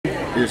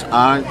is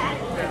I,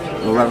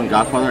 the Reverend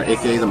Godfather,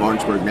 aka the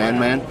Martinsburg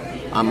Man.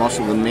 I'm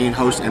also the main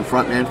host and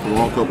frontman for the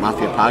Long Coat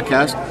Mafia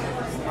podcast,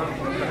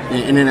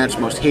 the internet's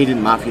most hated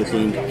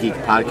mafia-themed geek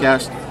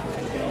podcast.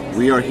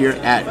 We are here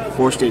at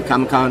 4 State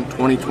Comic Con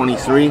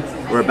 2023.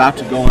 We're about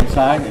to go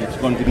inside. It's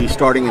going to be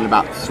starting in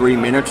about 3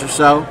 minutes or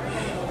so.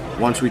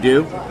 Once we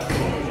do,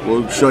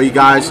 we'll show you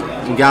guys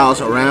and gals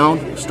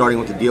around, starting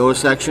with the dealer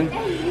section.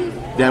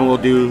 Then we'll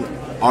do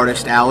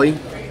Artist Alley.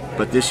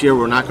 But this year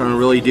we're not going to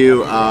really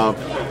do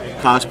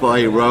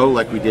Cosplay Row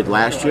like we did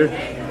last year.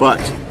 But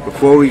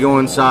before we go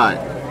inside,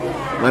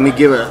 let me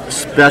give a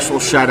special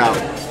shout out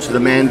to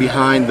the man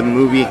behind the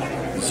movie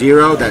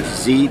Zero. That's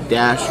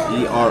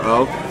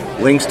Z-E-R-O.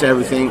 Links to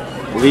everything,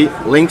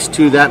 links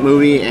to that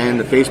movie and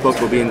the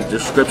Facebook will be in the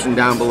description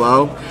down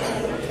below.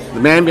 The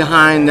man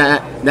behind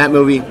that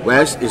movie,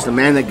 Wes, is the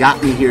man that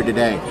got me here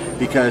today.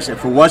 Because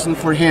if it wasn't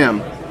for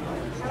him,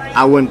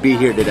 I wouldn't be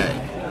here today.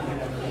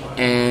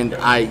 And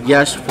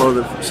yes,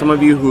 for some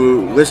of you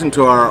who listen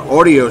to our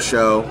audio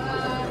show,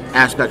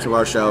 aspects of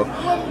our show,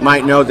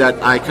 might know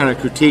that I kind of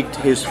critiqued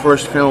his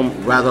first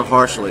film rather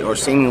harshly, or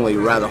seemingly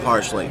rather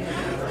harshly.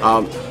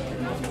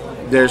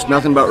 There's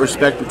nothing but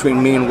respect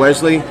between me and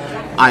Wesley.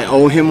 I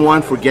owe him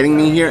one for getting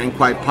me here, and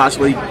quite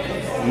possibly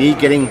me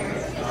getting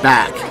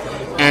back.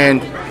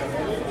 And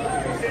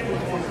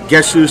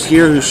guess who's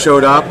here, who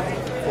showed up?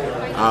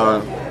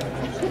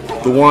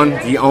 The one,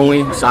 the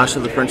only, Sasha,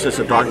 the Princess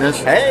of Darkness.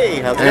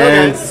 Hey, how's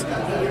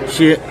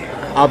it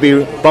going? I'll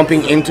be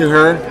bumping into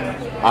her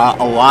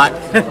a lot,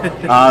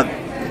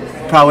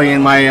 probably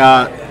in my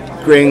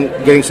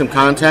getting some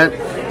content.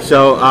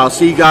 So I'll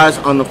see you guys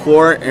on the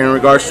floor in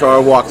regards to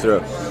our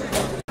walkthrough.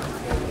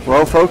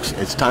 Well, folks,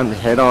 it's time to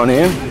head on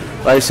in.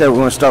 Like I said, we're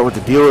going to start with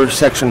the dealer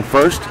section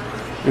first.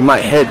 We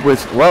might head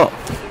with, well,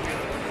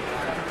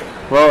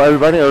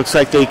 everybody, it looks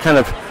like they kind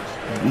of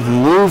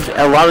moved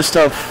a lot of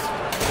stuff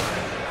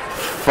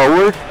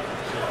forward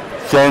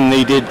than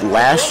they did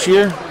last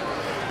year,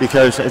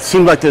 because it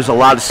seemed like there's a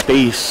lot of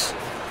space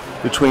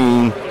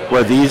between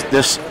where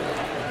this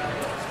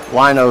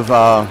line of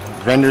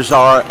vendors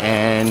are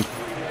and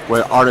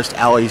where Artist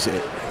Alley's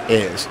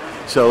is.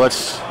 So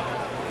let's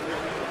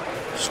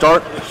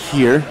start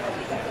here,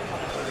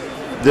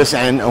 this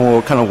end, and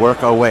we'll kind of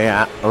work our way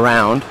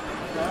around.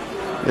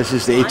 This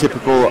is the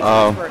atypical,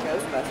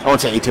 I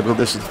won't say atypical,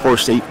 this is the 4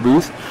 State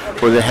booth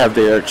where they have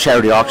their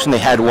charity auction. They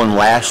had one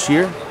last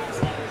year.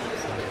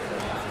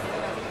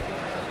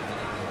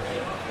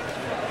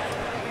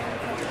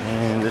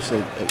 And this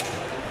is,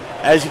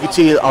 as you can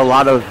see, a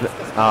lot of,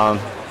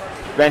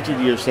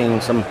 granted you're seeing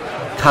some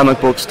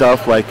comic book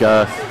stuff like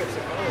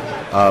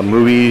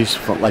movies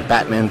from, like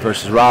Batman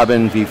vs.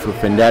 Robin, V for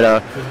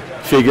Vendetta,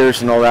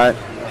 figures and all that.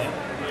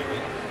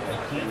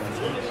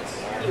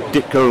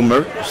 Ditko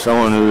merch,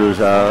 someone who's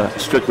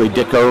strictly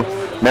Ditko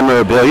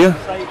memorabilia.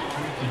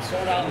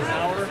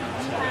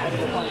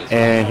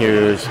 And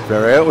here's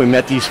Ferrell. We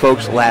met these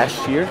folks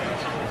last year.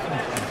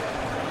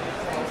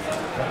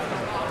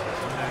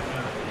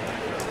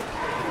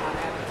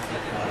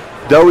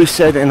 Though we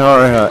said in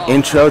our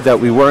intro that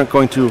we weren't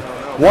going to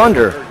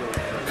wander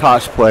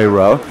Cosplay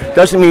Row,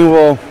 doesn't mean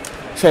we'll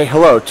say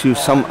hello to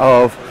some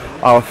of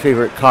our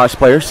favorite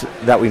cosplayers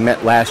that we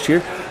met last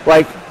year.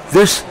 Like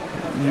this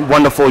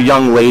wonderful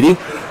young lady.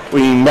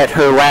 We met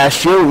her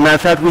last year. Matter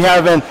of fact, we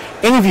have an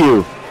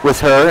interview with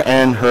her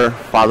and her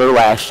father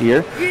last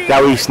year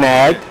that we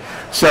snagged.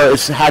 So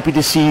it's happy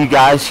to see you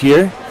guys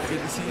here.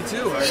 Good to see you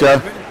too. So,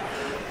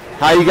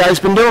 how you guys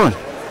been doing?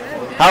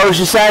 How was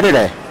your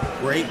Saturday?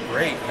 Great.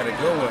 Had a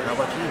good one. How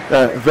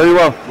about you? Very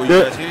well. Were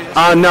you guys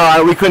here?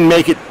 No, we couldn't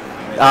make it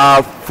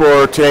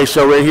for today.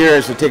 So we're here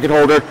as a ticket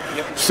holder.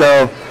 Yep.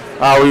 So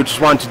we just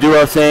wanted to do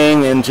our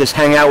thing and just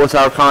hang out with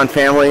our con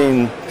family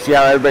and see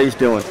how everybody's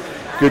doing.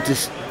 Good to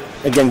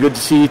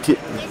see you too.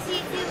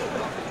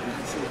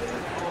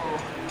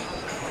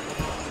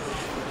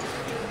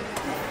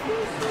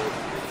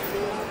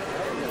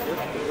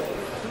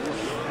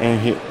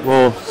 And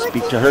we'll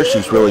speak to her.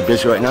 She's really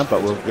busy right now,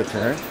 but we'll get to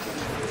her.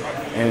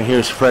 And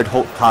here's Fred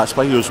Holt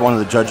Cosplay. He was one of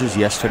the judges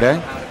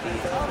yesterday.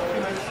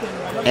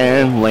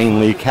 And Lane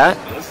Lee Cat.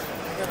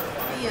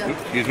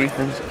 Excuse me.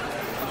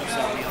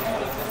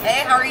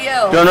 Hey, how are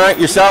you? Doing all right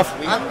yourself?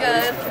 I'm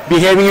good.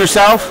 Behaving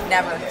yourself?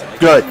 Never.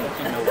 Good.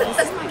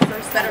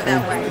 It's better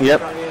that way.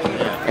 Yep.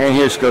 And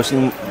here's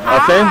Ghosting.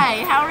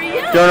 Hi, how are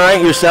you? Doing all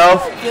right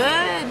yourself?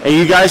 Good. Are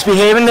you guys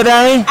behaving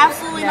today?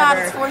 Absolutely not.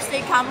 It's 4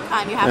 State Comic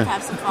Con. You have to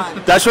have some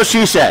fun. That's what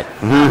she said.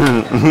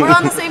 We're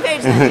on the same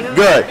page then.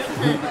 Good.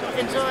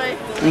 Enjoy.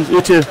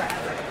 You too.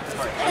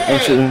 Hey,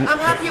 I'm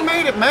happy you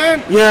made it,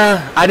 man.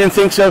 Yeah, I didn't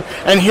think so.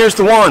 And here's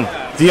the one,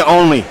 the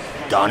only,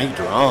 Donnie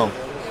Drum.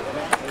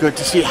 Good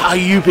to see how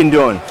you've been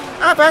doing.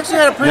 I've actually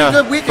had a pretty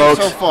good weekend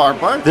so far,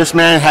 bud. This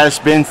man has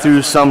been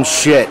through some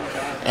shit,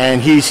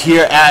 and he's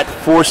here at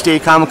 4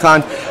 State Comic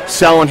Con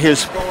selling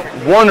his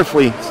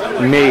wonderfully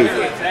made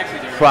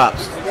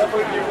props.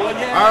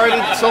 I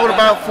already sold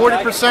about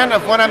 40%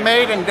 of what I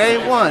made in day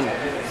one.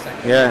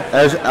 Yeah,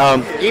 as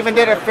even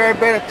did a fair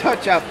bit of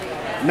touch-up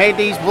made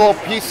these little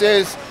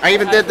pieces. I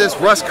even did this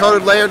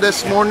rust-coated layer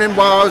this morning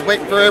while I was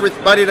waiting for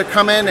everybody to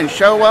come in and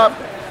show up.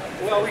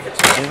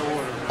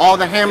 All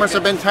the hammers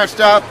have been touched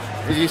up.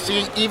 As you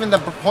see, even the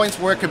points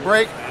where it could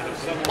break,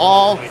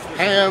 all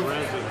have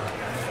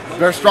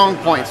their strong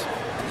points.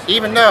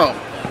 Even though,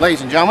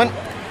 ladies and gentlemen,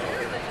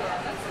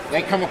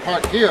 they come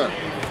apart here.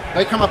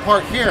 They come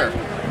apart here.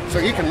 So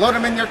you can load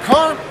them in your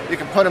car, you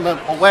can put them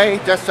away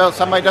just so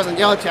somebody doesn't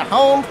yell at you at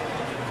home.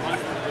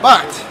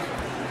 But,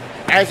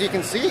 as you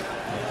can see,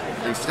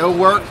 they still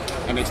work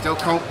and they still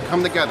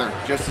come together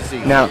just as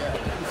easy. Now,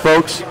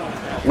 folks,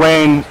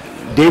 when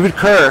David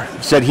Kerr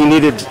said he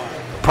needed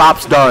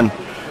props done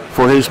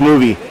for his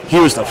movie, he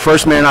was the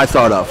first man I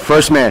thought of.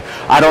 First man.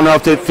 I don't know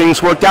if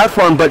things worked out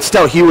for him, but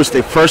still, he was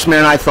the first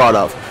man I thought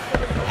of.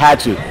 Had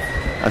to.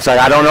 I was like,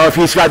 I don't know if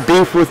he's got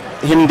beef with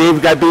him and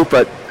David got beef,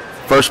 but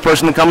first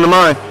person to come to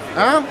mind.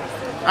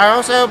 I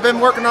also have been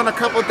working on a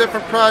couple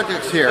different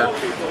projects here.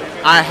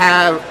 I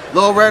have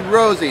Little Red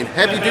Rosie and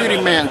Heavy Duty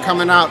Man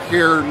coming out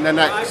here in the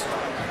next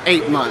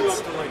 8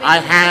 months. I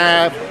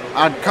have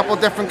a couple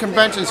different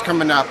conventions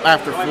coming up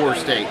after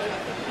Forest State.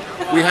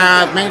 We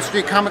have Main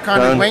Street Comic Con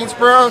in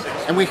Waynesboro,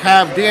 and we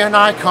have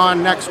DNI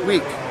Con next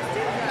week.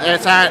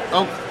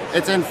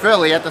 It's in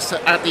Philly at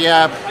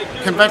the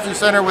convention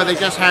center where they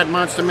just had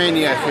Monster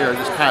Mania here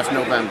this past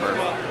November.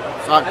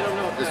 So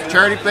it's a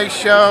charity-based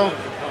show.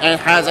 And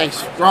has a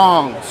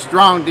strong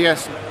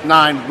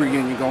DS9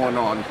 reunion going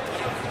on.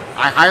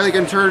 I highly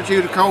encourage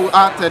you to go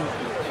out to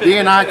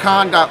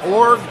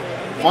dnicon.org,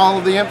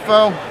 follow the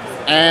info,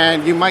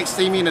 and you might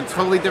see me in a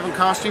totally different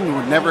costume you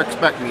would never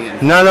expect me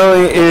in. Not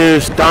only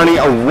is Donnie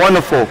a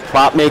wonderful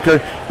prop maker,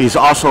 he's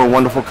also a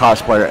wonderful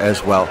cosplayer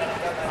as well.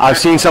 I've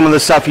seen some of the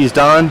stuff he's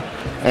done,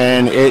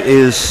 and it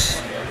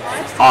is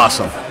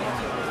awesome.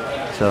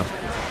 So,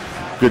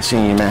 good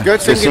seeing you, man.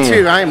 Good seeing you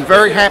too. I am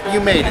very happy you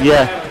made it.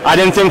 Yeah, I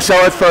didn't think so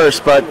at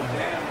first, but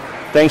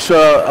thanks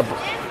to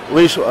at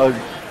least a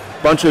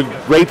bunch of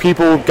great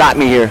people got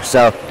me here.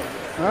 So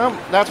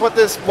that's what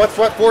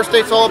Forest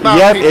State's all about.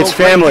 Yeah, people, it's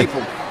family.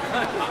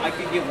 I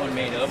could get one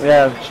made up.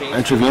 Yeah,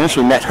 Intravenous.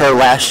 We met her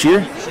last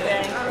year,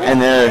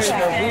 and there's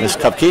this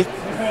Cupcake.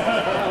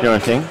 Doing a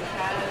thing.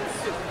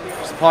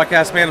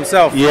 Podcast man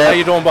himself. Yeah. How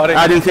you doing, buddy?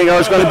 I didn't think I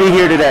was going to be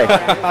here today.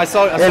 I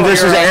saw and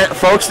this is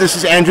folks. This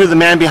is Andrew, the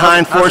man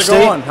behind Forest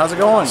State. How's it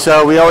going?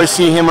 So we always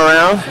see him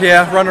around.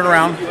 Yeah, running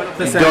around,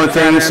 doing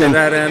things, and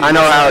I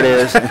know how it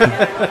is.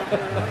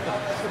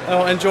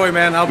 Oh, enjoy,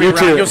 man. I'll be You around.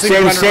 too. You'll see me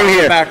running around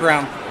in the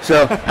background.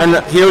 So,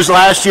 and he was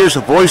last year's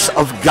Voice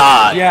of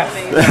God. Yes.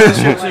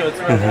 It's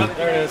right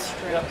there. It is.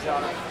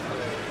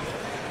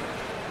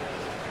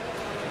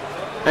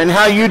 And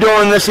how you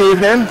doing this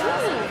evening?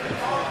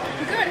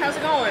 Good. How's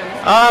it going?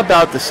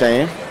 About the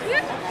same.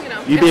 Yeah, you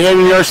know. You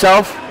behaving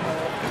yourself?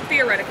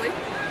 Theoretically.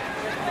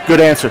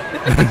 Good answer.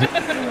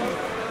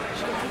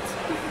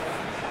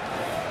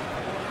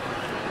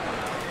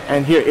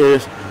 And here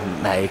is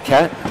Maggie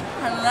Cat.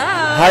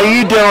 Hello. How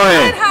you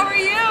doing? Good. How are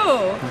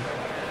you?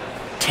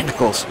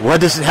 Tentacles. Why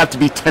does it have to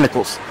be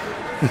tentacles?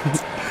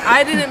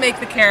 I didn't make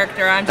the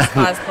character. I'm just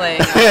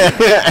cosplaying.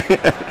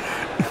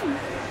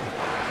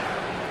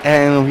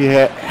 And we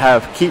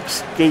have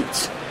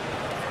Keepskates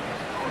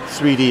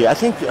 3D. I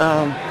think,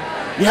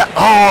 yeah.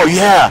 Oh,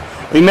 yeah.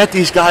 We met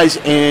these guys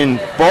in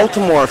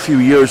Baltimore a few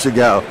years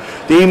ago.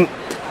 They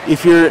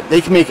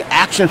can make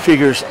action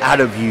figures out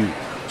of you.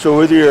 So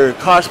whether you're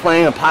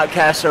cosplaying, a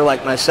podcaster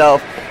like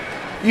myself,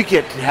 you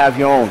get to have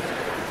your own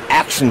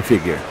action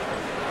figure.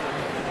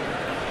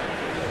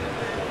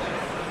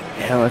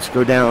 And let's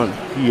go down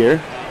here.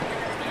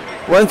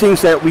 One of the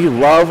things that we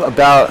love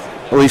about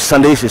at least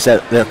Sundays is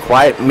that they're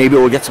quiet. Maybe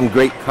we'll get some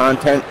great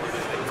content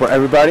for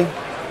everybody.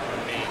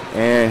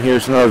 And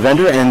here's another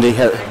vendor, and they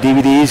have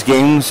DVDs,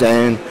 games,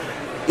 and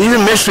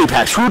even mystery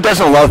packs. Who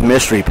doesn't love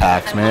mystery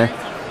packs, man?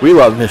 We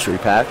love mystery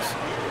packs.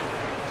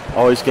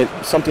 Always get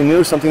something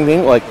new, something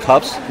new, like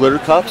cups, glitter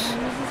cups.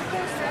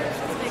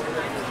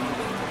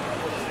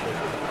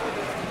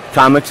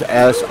 Comics,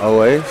 as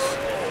always.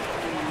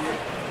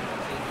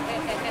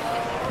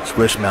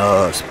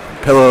 Squishmallows,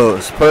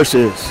 pillows,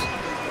 purses,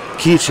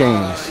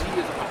 keychains.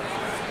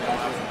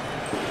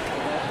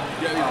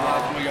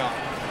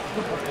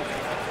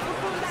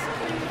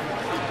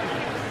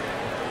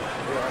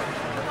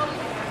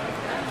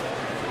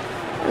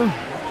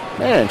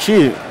 Man,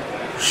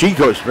 she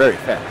goes very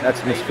fast.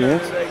 That's Miss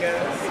Phoenix.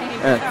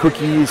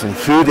 Cookies and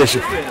food.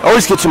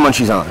 Always get your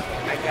munchies on.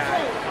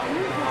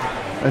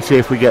 Let's see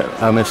if we get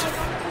Miss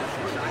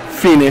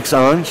Phoenix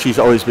on. She's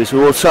always busy.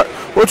 We'll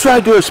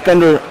try to do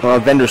a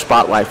vendor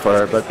spotlight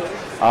for her. But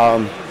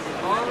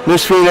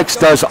Miss Phoenix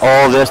does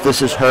all this.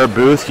 This is her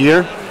booth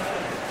here.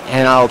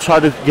 And I'll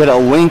try to get a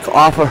link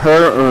off of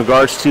her in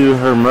regards to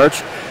her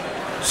merch.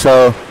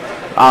 So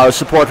I'll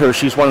support her.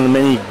 She's one of the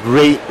many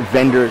great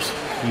vendors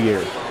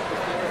here.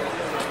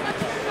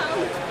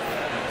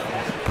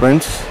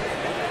 Prints,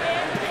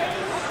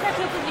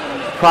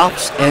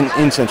 props, and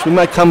incense. We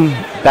might come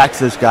back to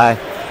this guy,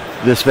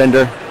 this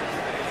vendor.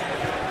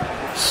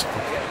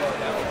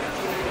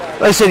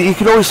 Like I said, you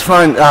can always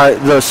find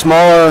the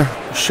smaller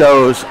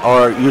shows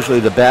are usually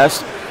the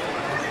best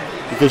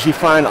because you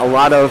find a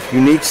lot of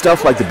unique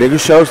stuff like the bigger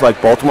shows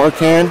like Baltimore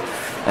can,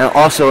 and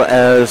also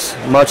as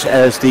much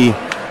as the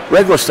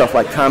regular stuff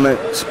like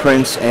comics,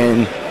 prints,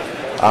 and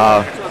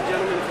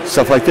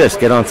stuff like this.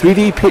 Get on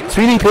 3D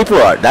paper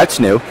art. That's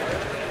new.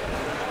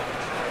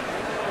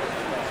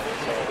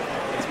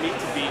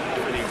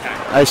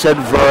 I said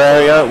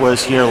Valeria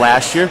was here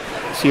last year.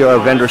 See our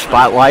vendor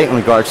spotlight in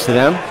regards to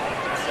them.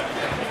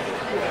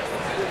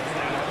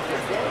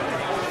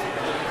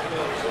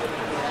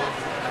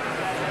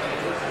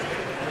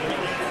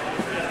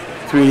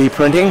 .3D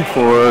printing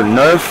for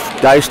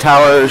Nerf, Dice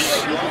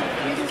Towers.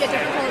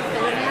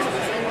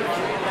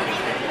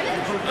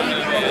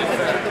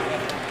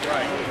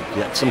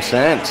 Get some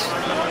sense.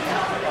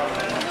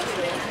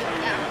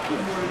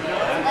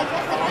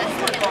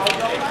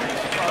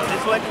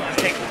 This one,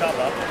 take the top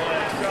up.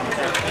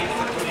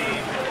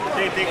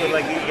 Same thing with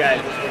like these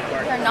guys.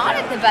 They're not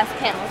at the best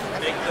panels.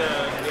 Make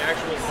the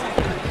actual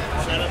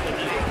setup that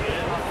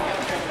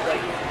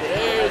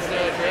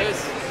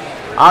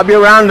I'll be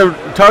around to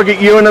target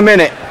you in a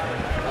minute,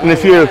 in a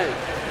few.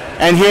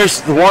 And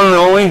here's the one and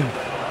only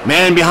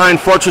man behind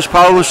Fortress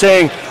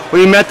Publishing.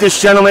 We met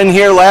this gentleman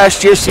here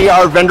last year. See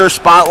our vendor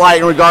spotlight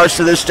in regards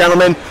to this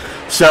gentleman.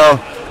 So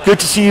good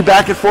to see you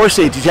back at 4th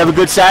State. Did you have a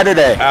good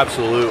Saturday?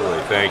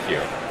 Absolutely, thank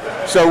you.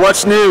 So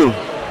what's new?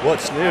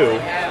 What's new?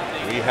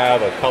 We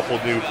have a couple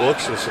new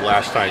books since the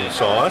last time you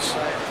saw us.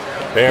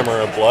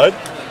 Hammer and Blood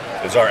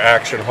is our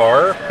action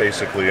horror.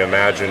 Basically,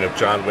 imagine if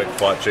John Wick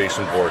fought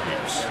Jason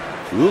Voorhees.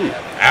 Ooh.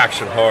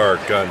 Action horror,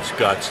 guns,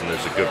 guts, and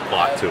there's a good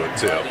plot to it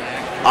too.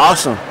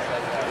 Awesome.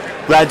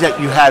 Glad that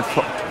you had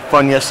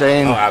fun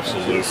yesterday. Oh,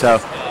 absolutely. So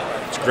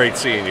it's great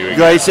seeing you again.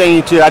 great seeing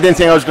you too. I didn't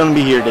think I was going to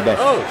be here today.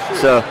 Oh, sure.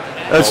 So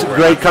it was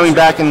great coming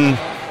back and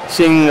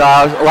seeing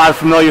a lot of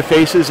familiar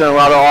faces and a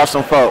lot of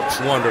awesome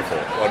folks. Wonderful,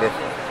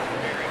 wonderful.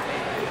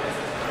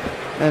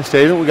 And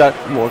Steven, we got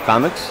more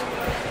comics.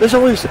 There's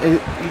always,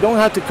 you don't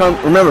have to come,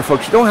 remember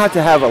folks, you don't have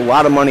to have a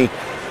lot of money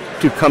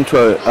to come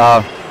to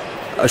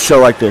a show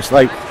like this.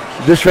 Like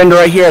this vendor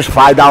right here is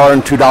 $5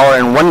 and $2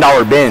 and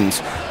 $1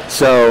 bins.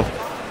 So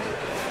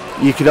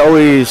you could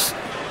always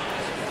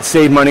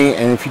save money,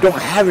 and if you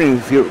don't have any,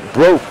 if you're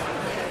broke,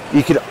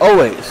 you could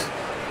always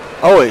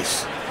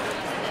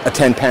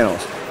attend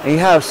panels. And you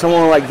have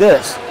someone like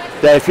this,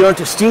 that if you're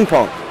into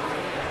steampunk,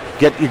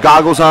 get your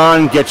goggles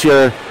on, get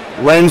your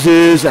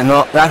lenses and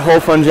all, that whole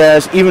fun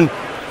jazz, even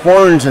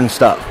horns and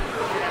stuff,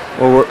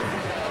 or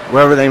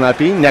wherever they might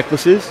be,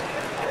 necklaces.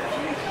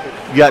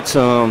 You got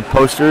some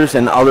posters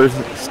and other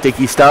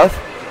sticky stuff,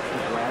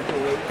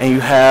 and you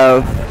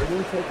have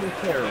Everything taken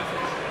care of.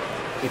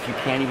 If you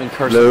can't even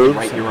cursively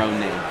write your own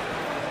name.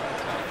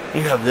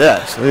 You have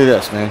this. Look at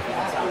this, man.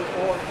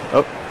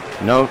 Oh,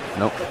 no.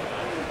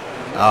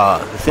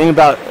 The thing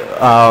about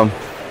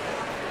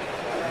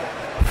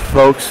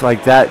folks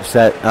like that is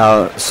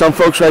that some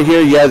folks right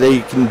here, yeah, they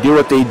can do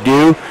what they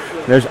do.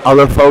 There's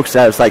other folks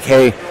that's like,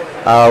 hey,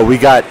 we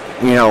got,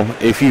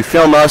 if you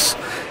film us,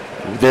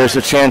 there's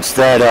a chance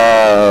that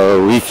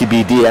we could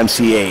be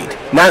DMCA'd.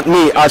 Not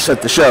me, us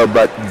at the show,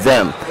 but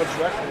them.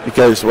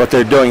 Because what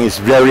they're doing is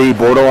very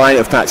borderline,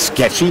 if not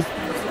sketchy.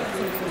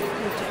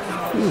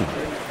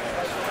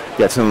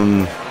 Got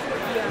some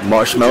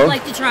marshmallow. Would you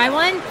like to try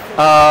one?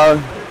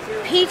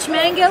 Peach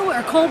mango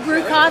or cold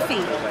brew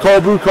coffee?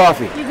 Cold brew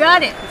coffee. You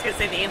got it. I was going to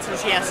say the answer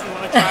is yes. You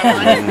want to try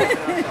one?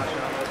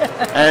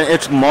 And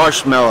it's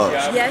marshmallows.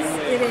 Yes,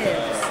 it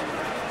is.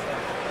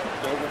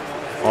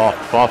 Oh,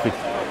 coffee.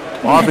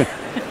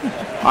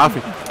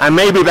 I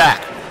may be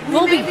back.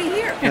 We'll be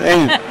here.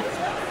 And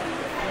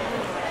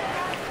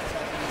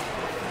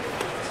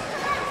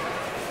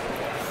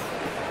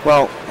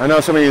well, I know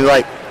some of you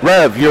like,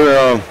 Rev,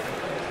 you're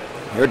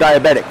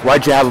diabetic.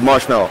 Why'd you have a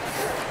marshmallow?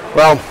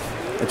 Well,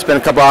 it's been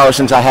a couple hours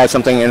since I had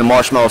something, and the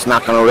marshmallow's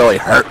not going to really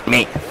hurt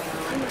me.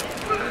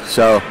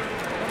 So,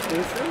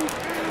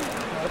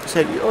 like I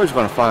said, you're always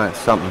going to find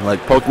something like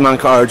Pokemon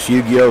cards,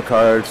 Yu-Gi-Oh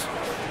cards,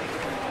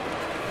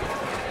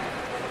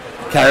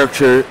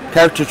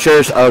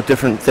 caricatures of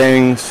different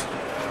things.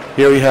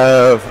 Here we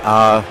have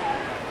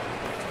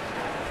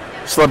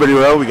Celebrity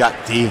Row. We got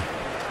the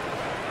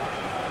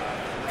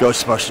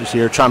Ghostbusters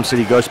here, Charm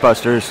City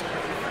Ghostbusters.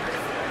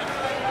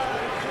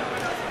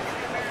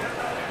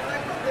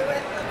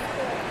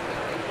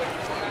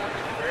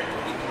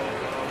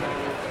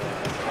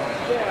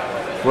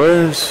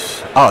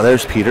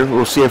 There's Peter.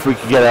 We'll see if we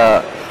can get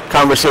a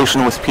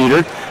conversation with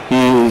Peter.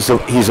 He's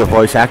a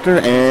voice actor,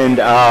 and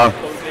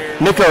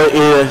Nico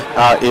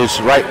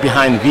is right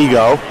behind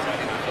Vigo.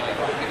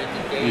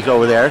 He's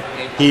over there.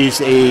 He's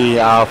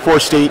a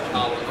 4th State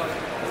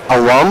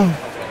alum.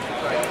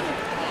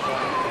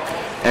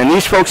 And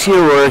these folks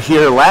here were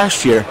here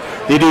last year.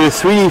 They do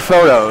 3D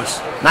photos,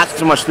 not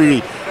so much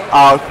 3D.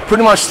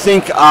 Pretty much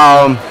think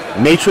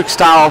Matrix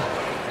style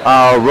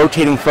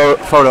rotating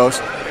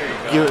photos.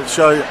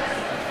 So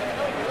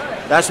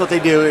that's what they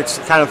do. It's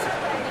kind of,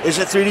 is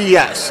it 3D?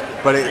 Yes,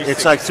 but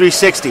it's like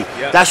 360.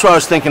 Yep. That's what I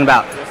was thinking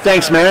about.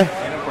 Thanks, man.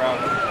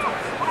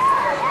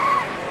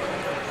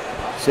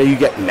 So you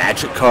get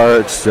Magic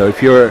cards. So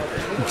if you're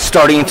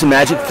starting into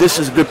Magic, this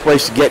is a good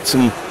place to get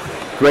some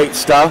great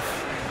stuff.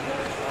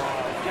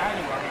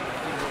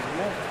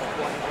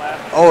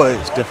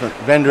 Always different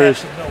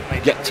vendors.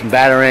 Get some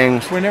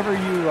batarangs. Whenever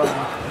you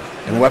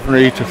and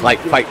weaponry to like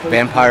fight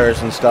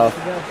vampires and stuff.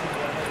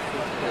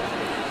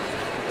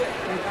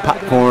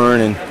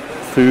 Popcorn and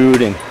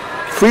food and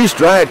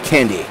freeze-dried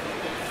candy.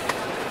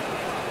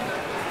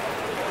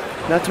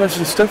 Not to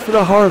mention stuff for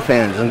the horror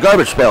fans and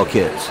garbage pail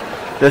kids.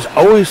 There's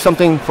always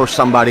something for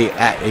somebody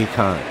at a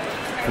con.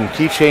 From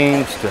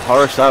keychains to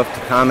horror stuff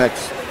to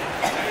comics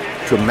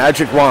to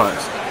magic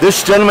wands.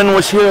 This gentleman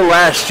was here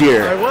last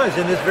year. I was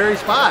in this very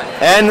spot.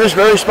 And this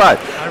very spot.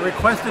 I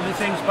requested the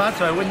same spot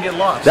so I wouldn't get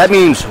lost. That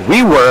means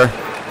we were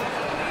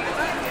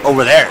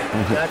over there.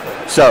 Exactly.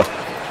 So,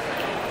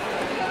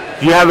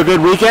 do you have a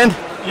good weekend?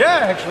 Yeah,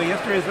 actually,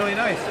 yesterday was really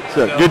nice.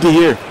 So, good to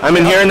hear. I've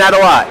been hearing that a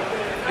lot.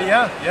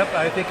 Yeah, yep.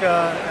 I think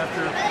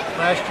after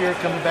last year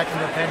coming back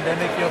from the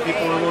pandemic,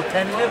 people were a little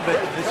tentative,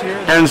 but this year.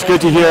 And it's good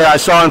to hear. I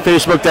saw on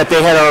Facebook that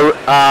they had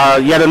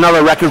a yet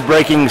another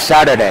record-breaking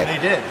Saturday. They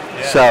did.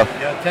 Yeah. So.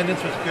 Yeah,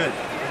 attendance was good.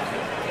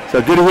 So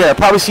good to hear. I'll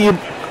probably see you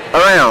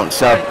around.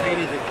 So.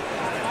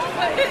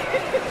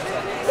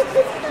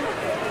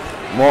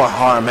 More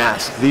horror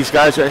masks. These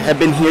guys have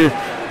been here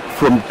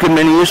for a good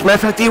many years. Matter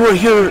of fact, they were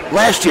here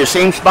last year,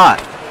 same spot.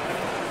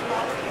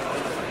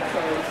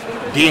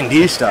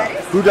 D&D stuff.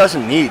 Who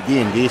doesn't need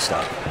D&D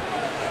stuff?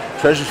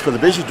 Treasures for the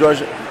busy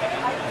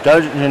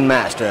Dungeon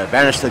Master.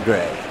 Banish the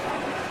Gray.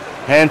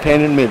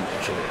 Hand-painted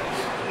miniatures.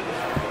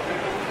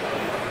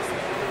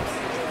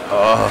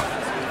 Oh,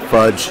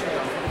 fudge.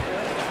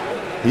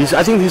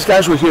 I think these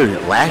guys were here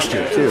last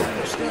year too.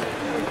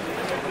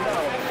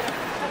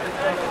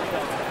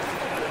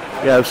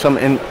 Yeah, some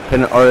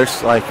independent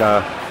artists like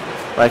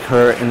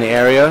her in the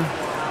area.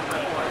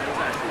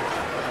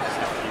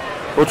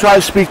 We'll try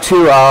to speak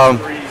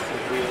to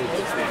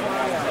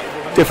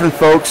different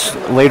folks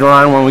later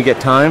on when we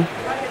get time.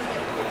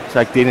 It's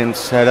like they didn't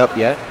set up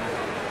yet.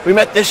 We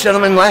met this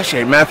gentleman last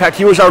year. Matter of fact,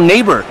 he was our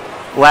neighbor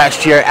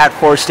last year at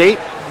Forest State.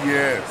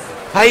 Yes.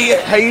 How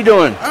you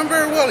doing? I'm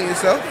very well, and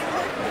yourself?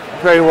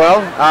 Very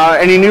well.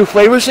 Any new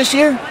flavors this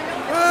year?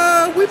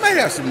 We might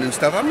have some new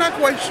stuff. I'm not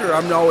quite sure.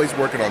 I'm always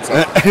working on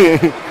something.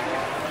 Did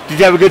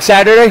you have a good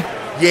Saturday?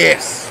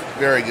 Yes,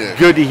 very good.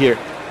 Good to hear.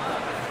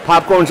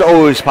 Popcorn's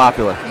always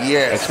popular.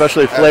 Yes.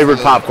 Especially flavored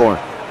popcorn.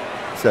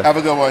 So, have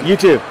a good one. You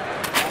too.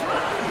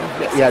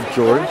 Yeah,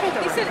 George.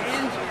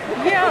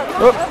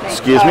 Oh,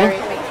 excuse me.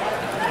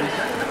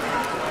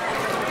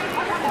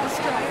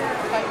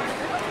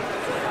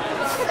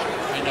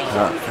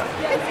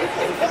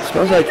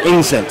 Smells like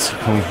incense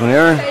coming from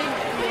there.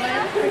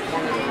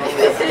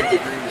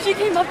 She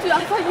came up to you.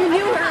 I thought you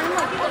knew her.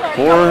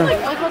 Or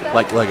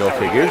like Lego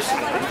figures.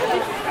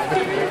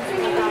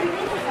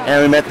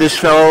 And we met this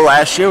fellow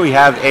last year. We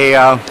have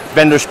a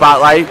vendor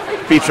spotlight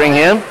featuring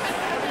him.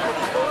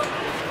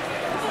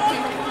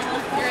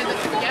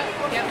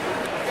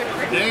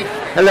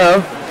 Hello.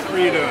 How are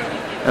you doing?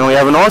 And we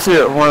have an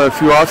author, one of the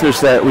few authors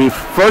that we've,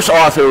 first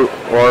author,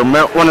 or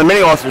one of the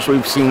many authors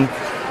we've seen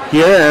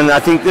here, and I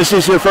think this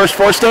is your first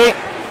Forest State?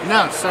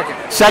 No, second.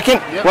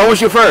 Second? Yep. When was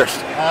your first?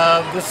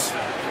 This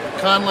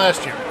con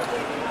last year.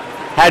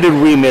 How did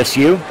we miss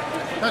you?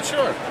 Not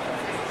sure.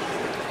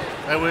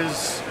 I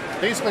was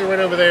basically right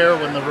over there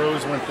when the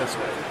rows went this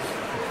way.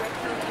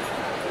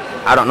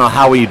 I don't know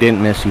how we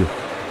didn't miss you,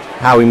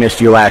 how we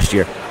missed you last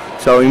year.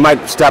 So we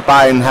might stop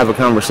by and have a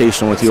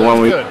conversation with you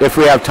when if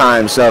we have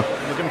time. So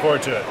looking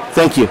forward to it.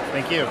 Thank you.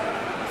 Thank you.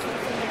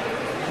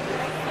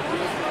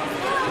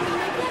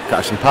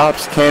 Got some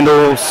pops,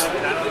 candles.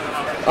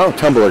 Oh,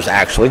 tumblers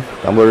actually.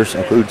 Tumblers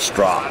include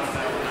straw.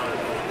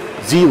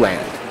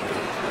 Z-Land.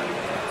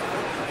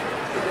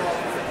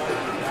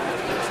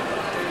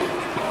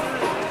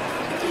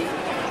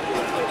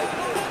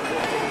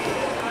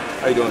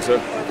 How you doing, sir?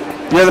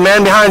 You're the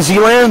man behind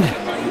Z-Land?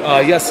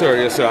 Yes, sir.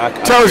 Yes, sir.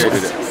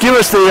 Give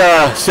us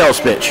the sales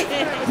pitch.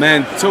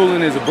 Man,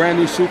 Tolan is a brand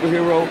new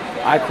superhero.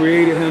 I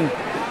created him.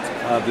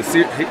 The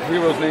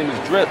hero's name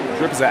is Drip.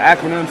 Drip is an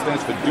acronym,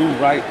 stands for Do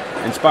Right,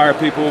 Inspire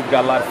People. We've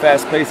got a lot of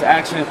fast-paced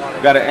action.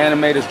 We've got an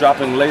animators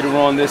dropping later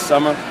on this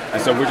summer.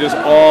 And so we're just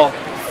all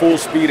full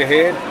speed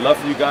ahead. Love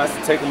for you guys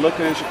to take a look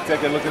at it. You can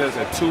take a look at us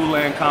at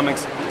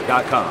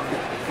twolandcomics.com.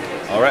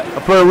 All right.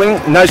 I'll put a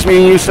link. Nice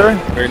meeting you, sir.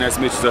 Very nice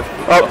to meet you, sir.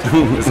 Oh.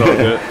 It's all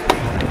good.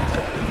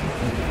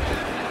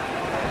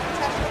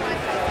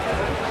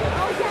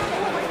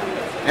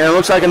 And it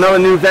looks like another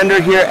new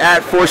vendor here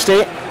at Forest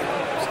State.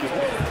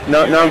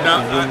 No.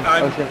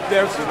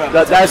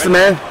 That's the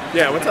man?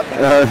 Yeah, what's up?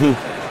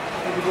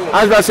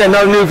 I was about to say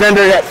another new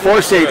vendor at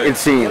Forest State, it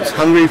seems.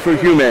 Hungry for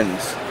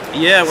Humans.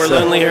 Yeah, we're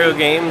Lonely Hero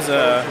Games.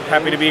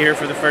 Happy to be here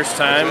for the first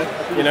time.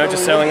 You know,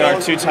 just selling our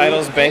two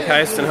titles, Bank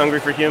Heist and Hungry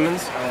for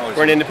Humans.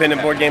 We're an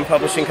independent board game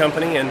publishing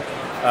company and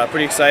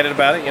pretty excited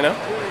about it, you know.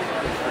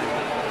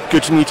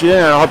 Good to meet you,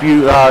 and I hope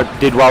you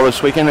did well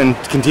this weekend and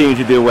continue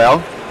to do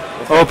well.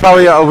 We'll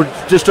probably, we're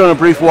just doing a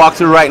brief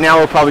walkthrough right now.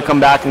 We'll probably come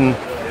back and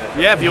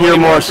yeah, if you hear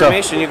want more more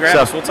information, you grab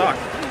us, we'll talk.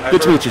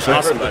 Good to meet you, sir.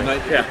 Awesome, buddy.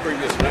 Yeah.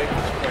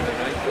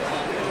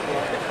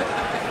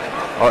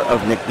 Art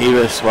of Nick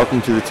Davis.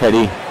 Welcome to the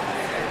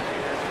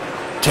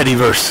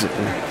Teddyverse.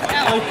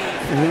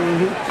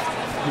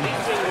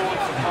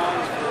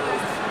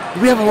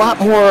 We have a lot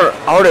more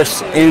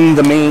artists in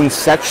the main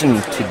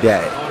section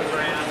today,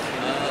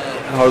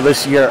 or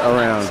this year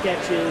around.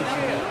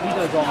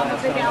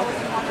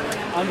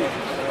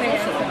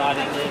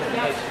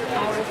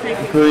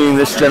 Including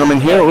this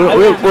gentleman here.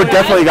 We're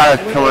definitely got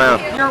to come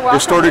around.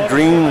 Distorted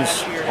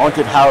Dreams,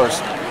 Haunted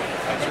House.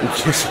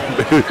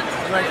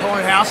 Like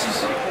haunted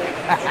houses?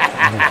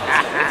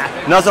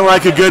 Nothing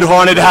like a good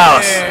haunted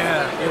house.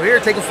 Yeah. Well, here,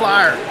 take a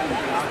flyer.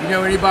 You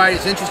know anybody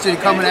that's interested in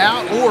coming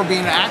out or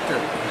being an actor?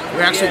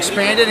 We actually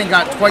expanded and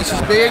got twice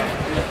as big.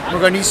 We're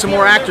going to need some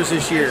more actors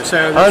this year.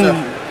 So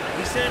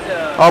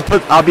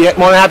I'll be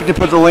more than happy to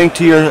put the link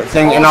to your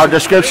thing in our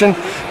description.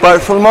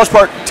 But for the most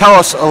part, tell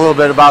us a little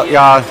bit about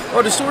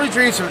Well, Distorted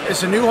Dreams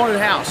is a new haunted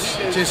house.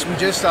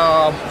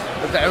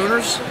 With the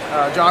owners,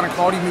 John and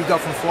Claudia moved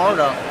up from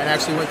Florida and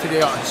actually went to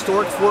the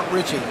historic Fort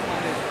Ritchie.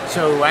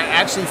 So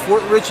actually,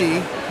 Fort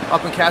Ritchie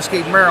up in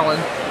Cascade,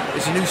 Maryland,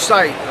 is a new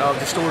site of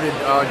Distorted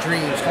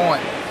Dreams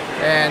Haunt.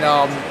 And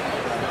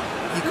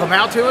you come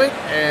out to it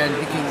and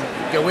you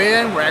can go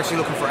in. We're actually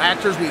looking for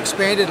actors. We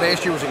expanded.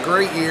 Last year was a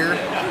great year.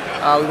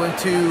 We went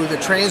to the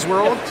Trans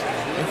World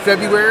in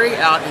February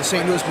out in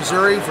St. Louis,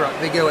 Missouri.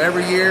 They go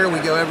every year. We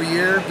go every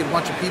year. Get a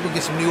bunch of people,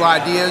 get some new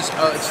ideas.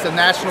 It's the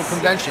national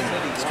convention.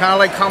 It's kind of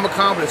like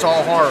Comic-Con, but it's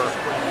all horror.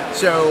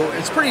 So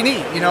it's pretty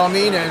neat, you know what I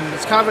mean? And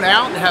it's kind of an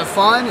out and have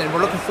fun. And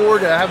we're looking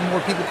forward to having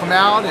more people come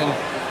out. And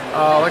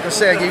like I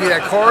said, I gave you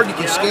that card. You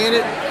can scan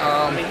it.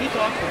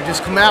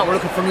 Just come out. We're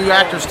looking for new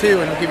actors too,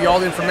 and we'll give you all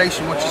the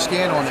information once you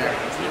scan on there.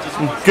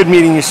 Good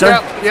meeting you, sir.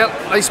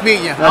 Yep. Nice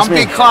meeting you. I'm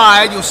Big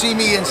Clyde. You'll see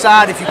me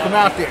inside if you come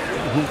out there.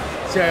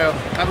 So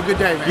have a good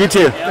day, man. You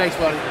too. Thanks,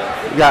 buddy.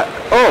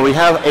 We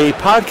have a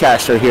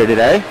podcaster here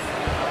today,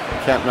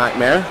 Camp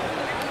Nightmare.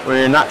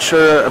 We're not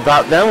sure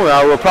about them.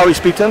 We'll probably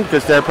speak to them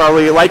because they're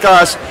probably, like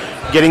us,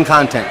 getting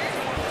content.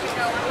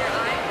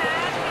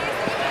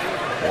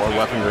 Or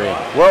weaponry.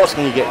 What else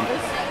can you get?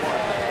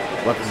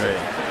 Weaponry.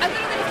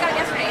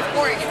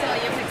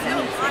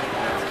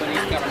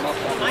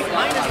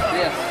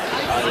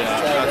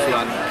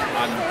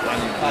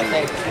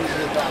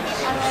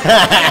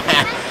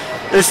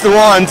 It's the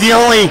one, the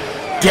only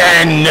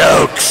Dan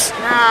Noakes.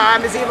 Nah,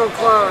 I'm his evil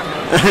clone.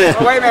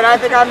 Oh, wait a minute, I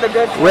think I'm the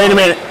good clone. Wait a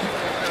minute.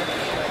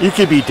 You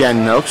could be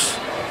Dan Noakes,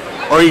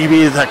 or you could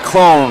be the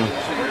clone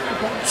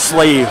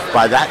slave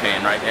by that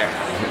man right there.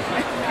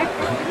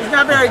 He's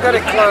not very good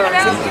at clones.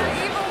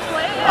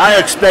 I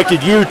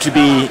expected you to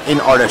be in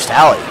Artist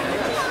Alley,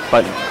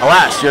 but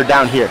alas, you're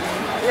down here.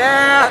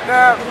 Yeah,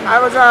 no, I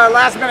was a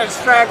last-minute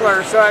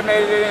straggler, so I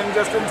made it in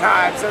just in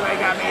time, so they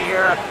got me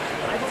here.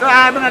 So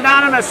I'm an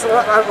anonymous,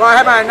 I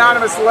had my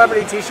anonymous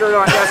celebrity t-shirt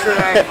on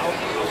yesterday,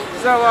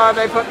 so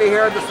they put me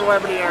here in the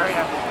celebrity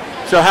area.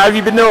 So how have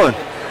you been doing?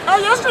 Oh,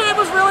 yesterday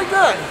was really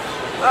good.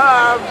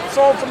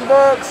 Sold some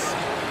books,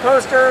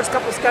 posters, a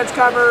couple sketch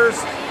covers,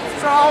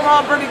 so all in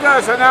all pretty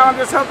good. So now I'm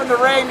just hoping the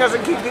rain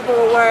doesn't keep people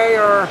away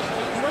or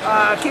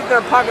keep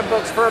their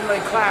pocketbooks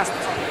firmly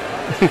clasped.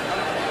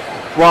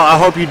 Well, I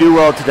hope you do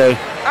well today.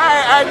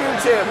 I do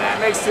too, man.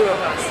 Makes two of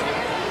us.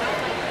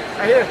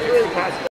 I hear three possible.